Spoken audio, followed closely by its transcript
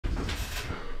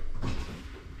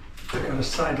got a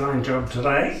sideline job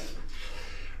today.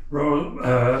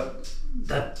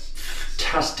 That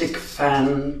Tastic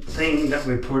fan thing that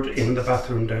we put in the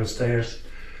bathroom downstairs,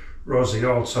 Rosie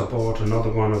also bought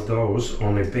another one of those,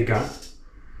 only bigger,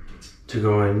 to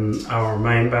go in our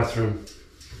main bathroom.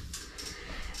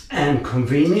 And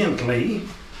conveniently,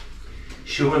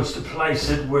 she wants to place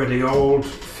it where the old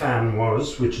fan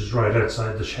was, which is right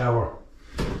outside the shower.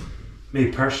 Me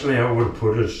personally, I would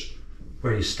put it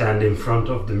where you stand in front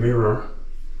of the mirror,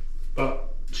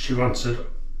 but she wants it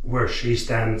where she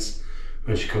stands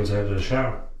when she comes out of the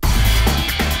shower.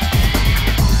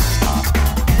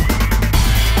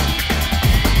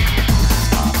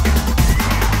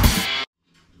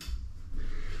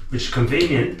 Which is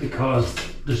convenient because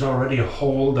there's already a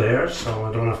hole there, so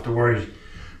I don't have to worry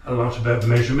a lot about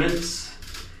measurements.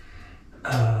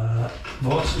 I've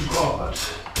also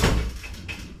got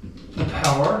the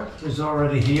power is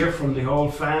already here from the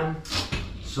old fan,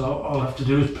 so all I have to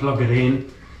do is plug it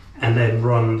in and then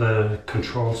run the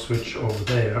control switch over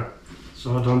there.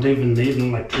 So I don't even need an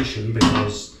electrician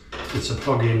because it's a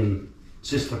plug-in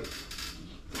system.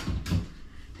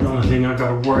 The only thing I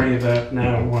got to worry about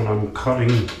now when I'm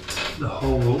cutting the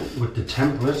hole with the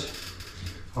template,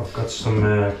 I've got some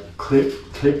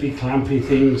clippy clampy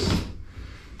things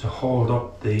to hold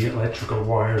up the electrical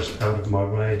wires out of my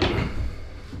way.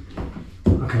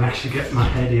 I can actually get my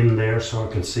head in there so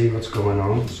I can see what's going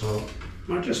on, so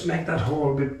I might just make that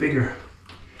hole a bit bigger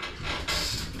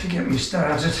to get me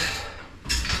started.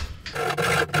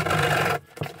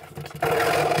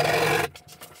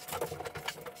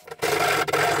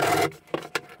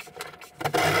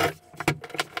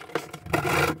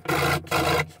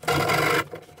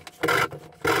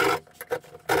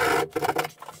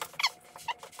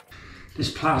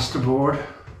 This plasterboard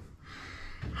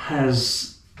has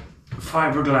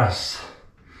fiberglass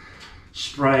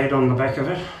sprayed on the back of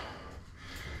it,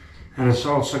 and it's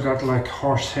also got like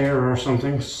horsehair or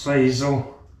something,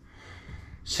 sisal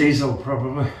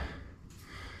probably,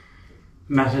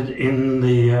 matted in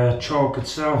the chalk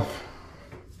itself.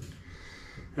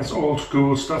 That's old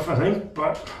school stuff, I think,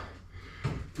 but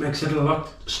makes it a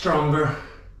lot stronger.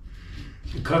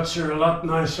 The cuts are a lot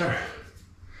nicer.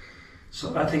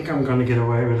 So I think I'm going to get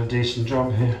away with a decent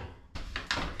job here.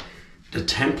 The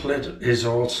template is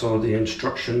also the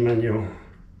instruction manual,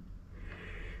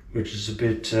 which is a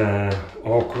bit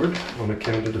awkward on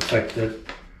account of the fact that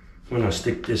when I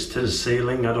stick this to the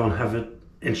ceiling, I don't have an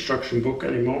instruction book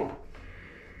anymore.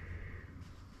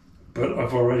 But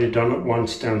I've already done it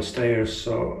once downstairs,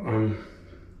 so I'm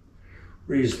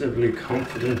reasonably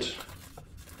confident.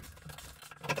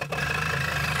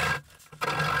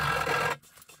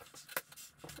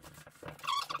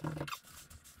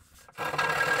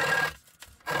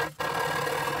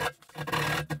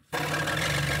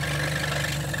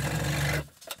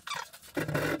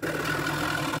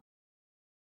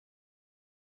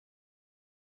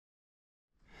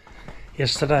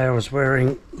 Yesterday I was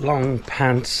wearing long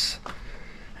pants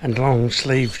and long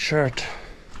sleeved shirt.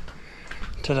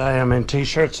 Today I'm in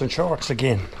t-shirts and shorts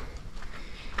again.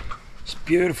 It's a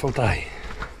beautiful day.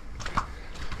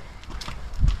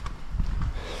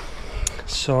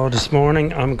 So this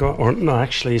morning I'm going, or no,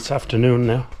 actually it's afternoon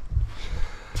now.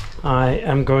 I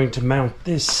am going to mount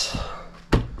this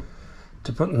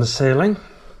to put in the ceiling,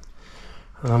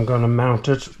 and I'm going to mount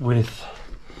it with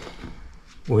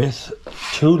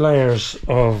 2 layers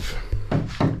of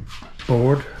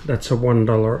board. That's a $1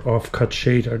 offcut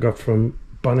sheet I got from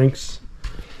Bunnings.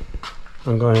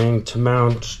 I'm going to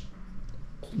mount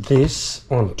this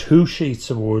on 2 sheets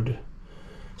of wood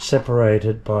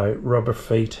separated by rubber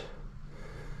feet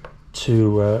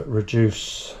to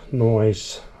reduce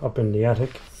noise up in the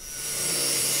attic.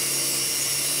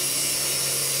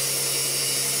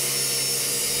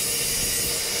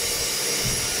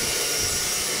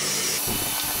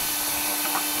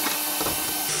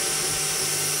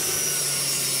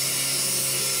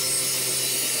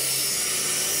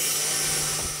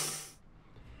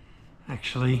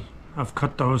 Actually, I've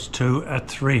cut those 2 at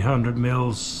 300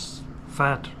 mils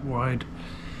fat wide.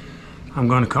 I'm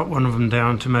going to cut one of them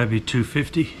down to maybe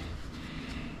 250.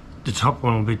 The top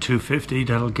one will be 250.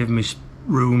 That'll give me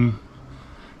room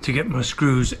to get my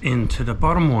screws into the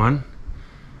bottom one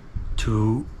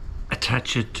to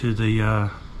attach it to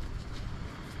the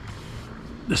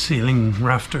ceiling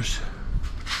rafters.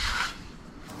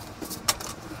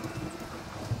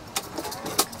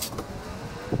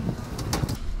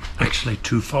 Actually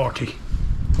 240.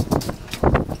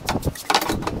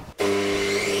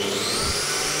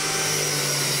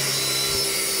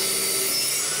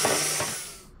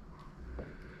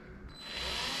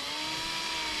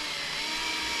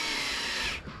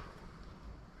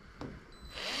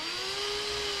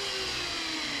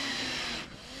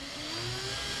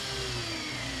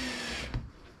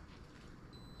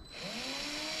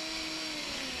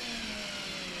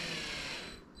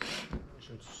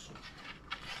 instructions.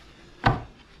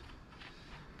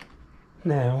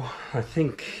 Now, I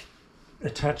think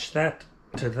attach that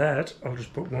to that, I'll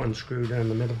just put one screw down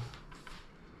the middle.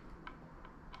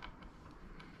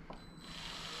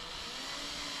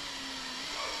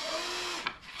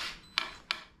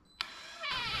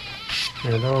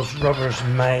 Now those rubbers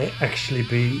may actually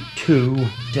be too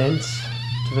dense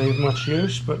to be of much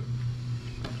use, but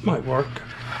might work,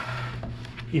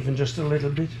 even just a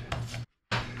little bit.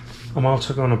 I'm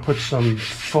also going to put some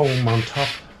foam on top.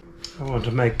 I want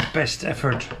to make best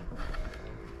effort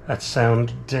at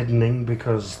sound deadening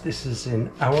because this is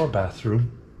in our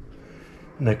bathroom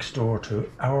next door to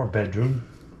our bedroom,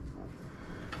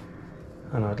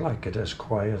 and I'd like it as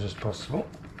quiet as possible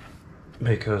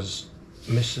because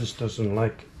Mrs. doesn't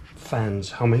like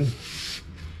fans humming.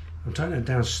 I'm tying it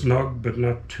down snug but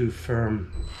not too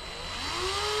firm.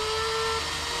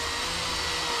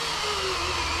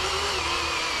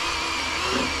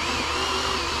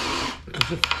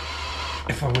 Because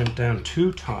if I went down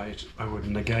too tight, I would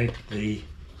negate the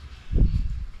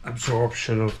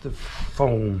absorption of the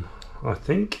foam, I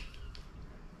think.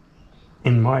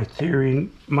 In my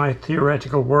theory, my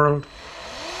theoretical world.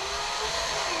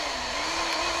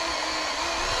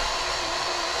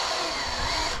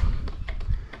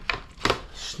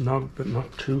 Snug but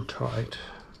not too tight.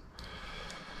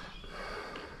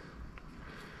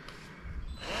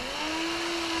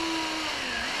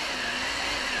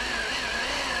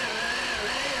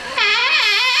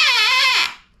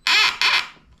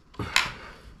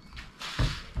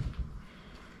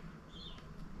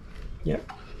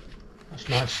 Yep, that's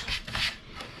nice.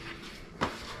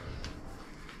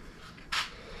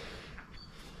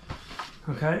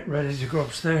 Okay, ready to go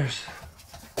upstairs.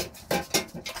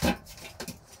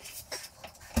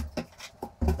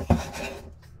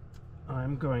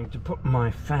 I'm going to put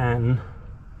my fan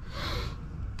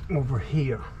over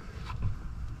here,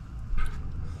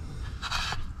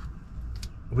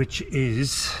 which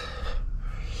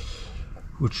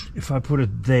if I put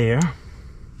it there,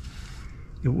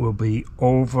 it will be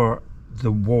over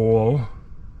the wall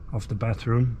of the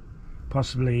bathroom,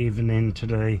 possibly even into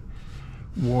the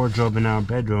wardrobe in our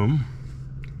bedroom,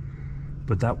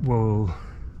 but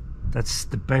that's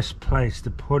the best place to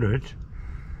put it.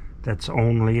 That's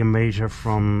only a meter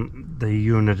from the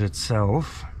unit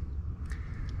itself,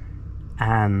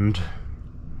 and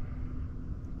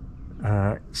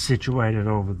situated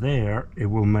over there, it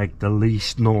will make the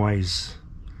least noise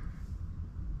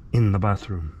in the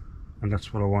bathroom, and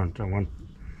that's what I want. I want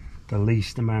the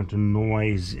least amount of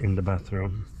noise in the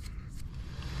bathroom.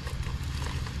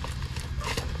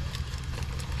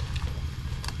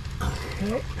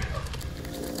 Okay.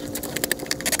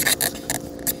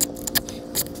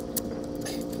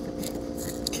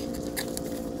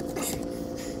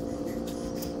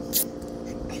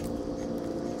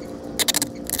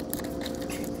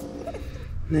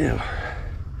 Now,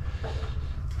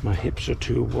 my hips are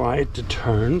too wide to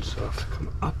turn, so I have to come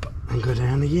up and go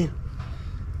down again.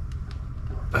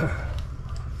 Now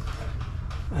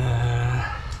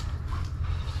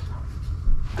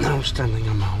I'm standing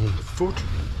on my own foot.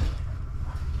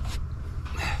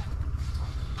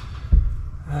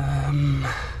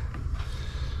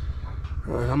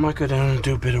 Right, I might go down and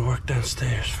do a bit of work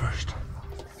downstairs first.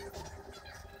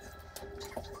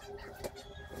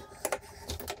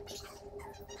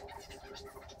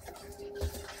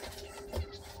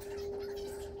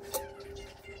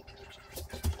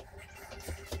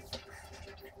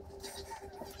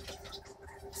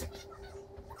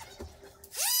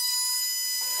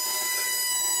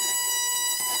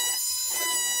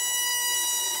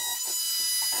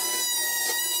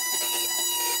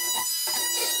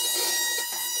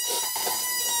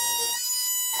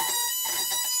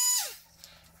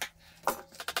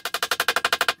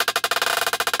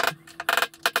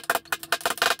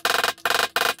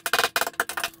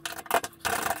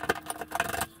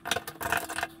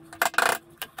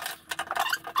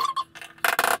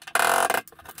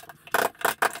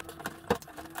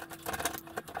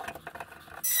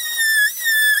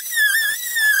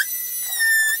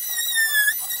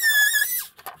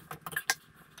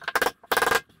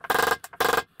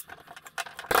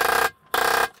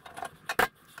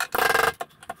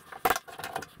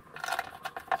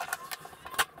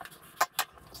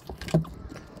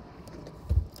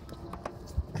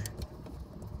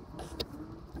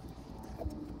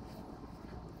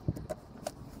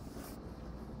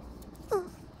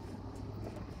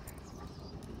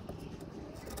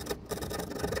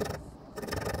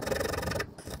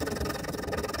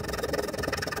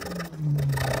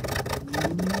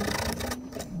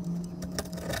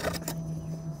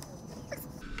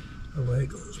 Away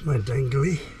goes my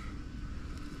dangly.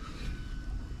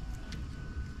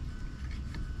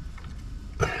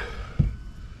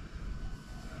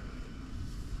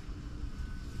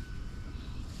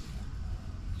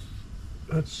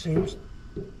 That seems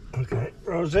okay.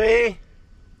 Rosie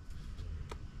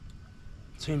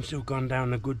seems to have gone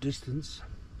down a good distance.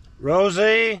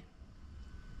 Rosie,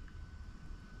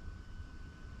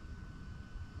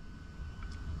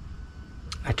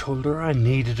 I told her I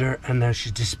needed her, and now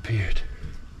she disappeared.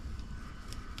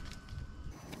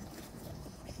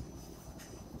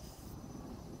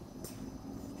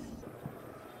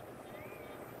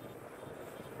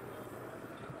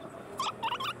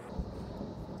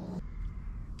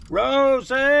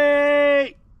 Rosie!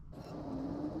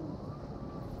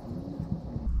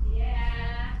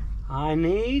 Yeah. I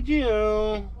need you.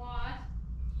 What?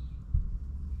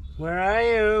 Where are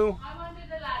you? I'm under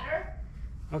the ladder.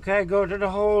 Okay, go to the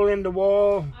hole in the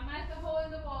wall. I'm at the hole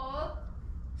in the wall.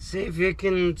 See if you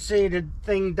can see the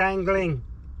thing dangling.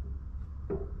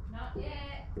 Not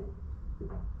yet.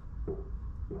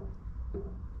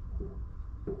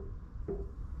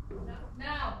 No.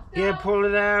 Now. Stop. Yeah, pull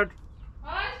it out.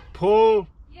 What? Pull.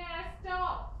 Yeah,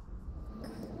 stop.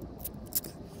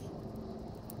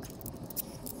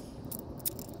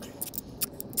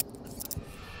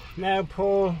 Now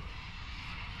pull.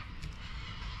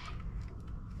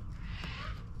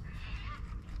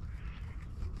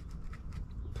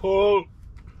 Pull.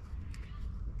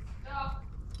 Stop.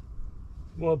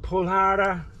 Well, pull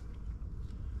harder.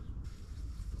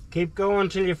 Keep going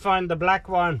till you find the black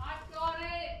one. I've got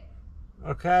it.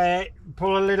 Okay,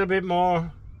 pull a little bit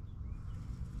more.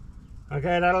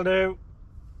 Okay, that'll do.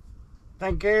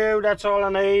 Thank you, that's all I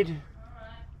need. Alright.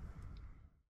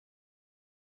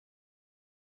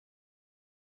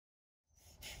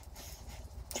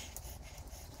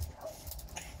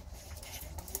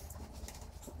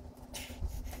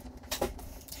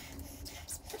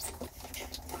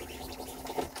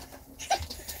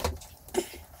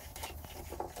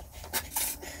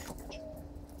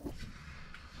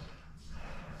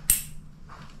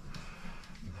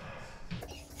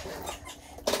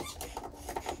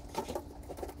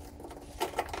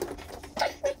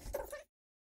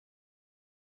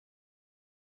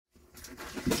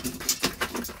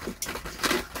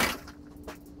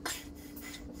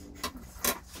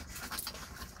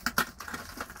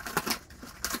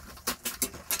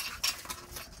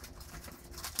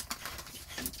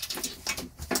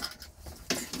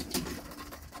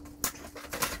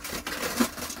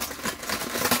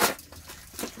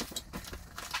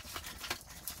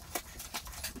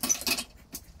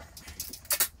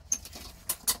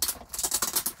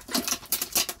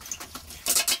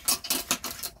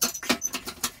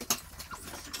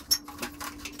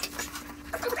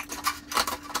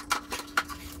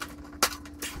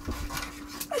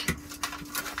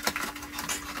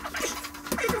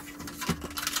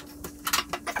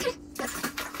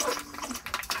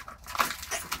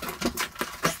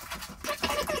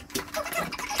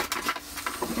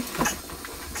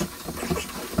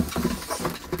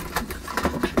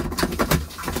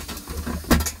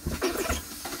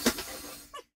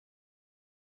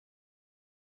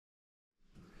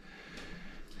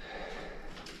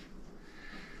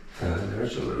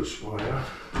 There's a loose wire.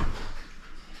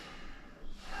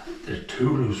 There are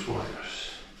two loose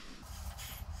wires.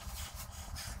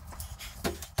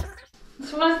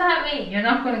 So what does that mean? You're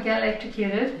not going to get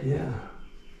electrocuted? Yeah,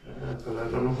 but I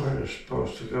don't know where they're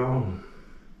supposed to go.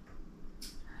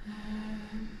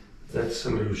 That's a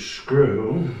loose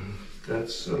screw.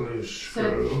 That's a loose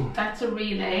screw. So that's a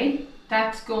relay.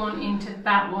 That's going into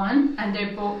that one, and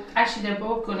they're both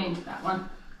going into that one,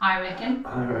 I reckon.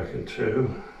 I reckon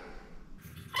too.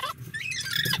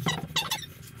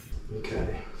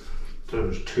 Okay,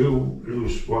 there's two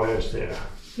loose wires there.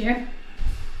 Here.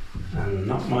 And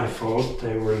not my fault,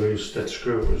 they were loose, that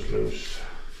screw was loose.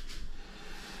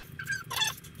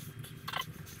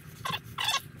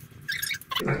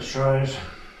 Let's try it.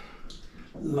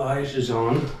 Light is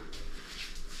on.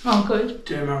 Oh, good.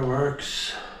 Dimmer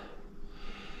works.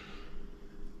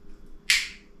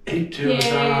 Heat 2 is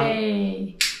on.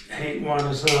 Yay! Heat 1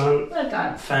 is on. Well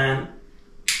done. Fan.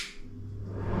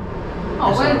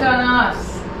 Oh, is well on. done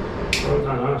us. Well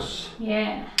done us.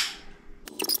 Yeah.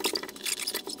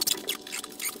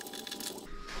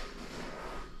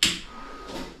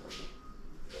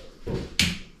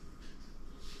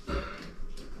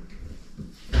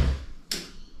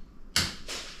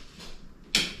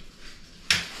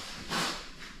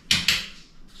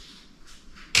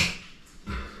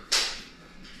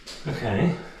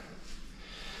 Okay.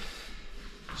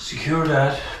 Secure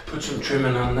that, put some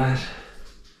trimming on that.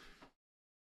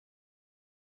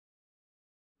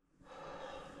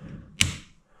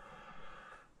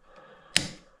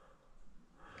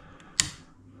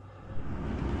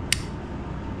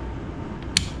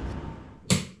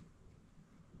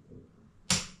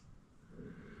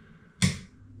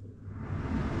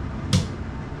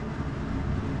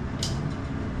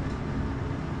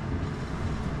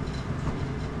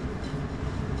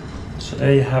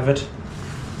 there you have it.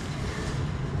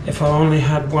 If I only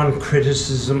had one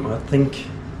criticism, I think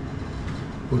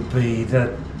would be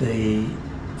that the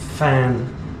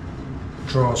fan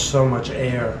draws so much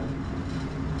air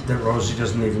that Rosie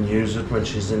doesn't even use it when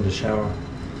she's in the shower,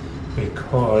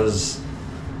 because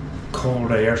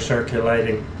cold air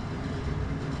circulating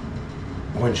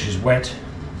when she's wet,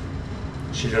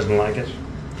 she doesn't like it.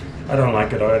 I don't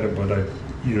like it either, but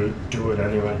you do it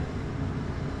anyway,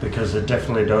 because it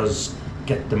definitely does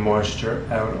get the moisture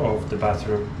out of the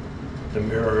bathroom. The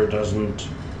mirror doesn't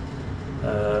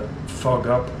fog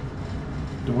up.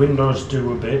 The windows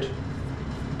do a bit,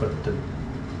 but the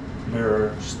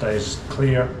mirror stays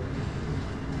clear.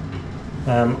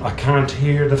 I can't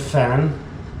hear the fan,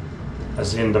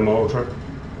 as in the motor.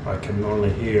 I can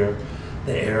only hear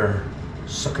the air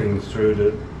sucking through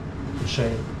the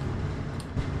machine.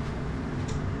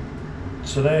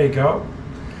 So there you go,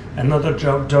 another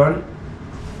job done.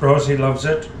 Rosie loves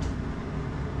it.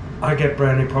 I get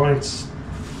brownie points.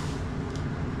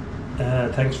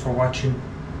 Thanks for watching.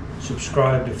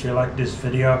 Subscribe if you like this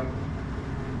video.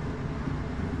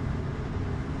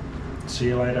 See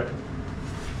you later.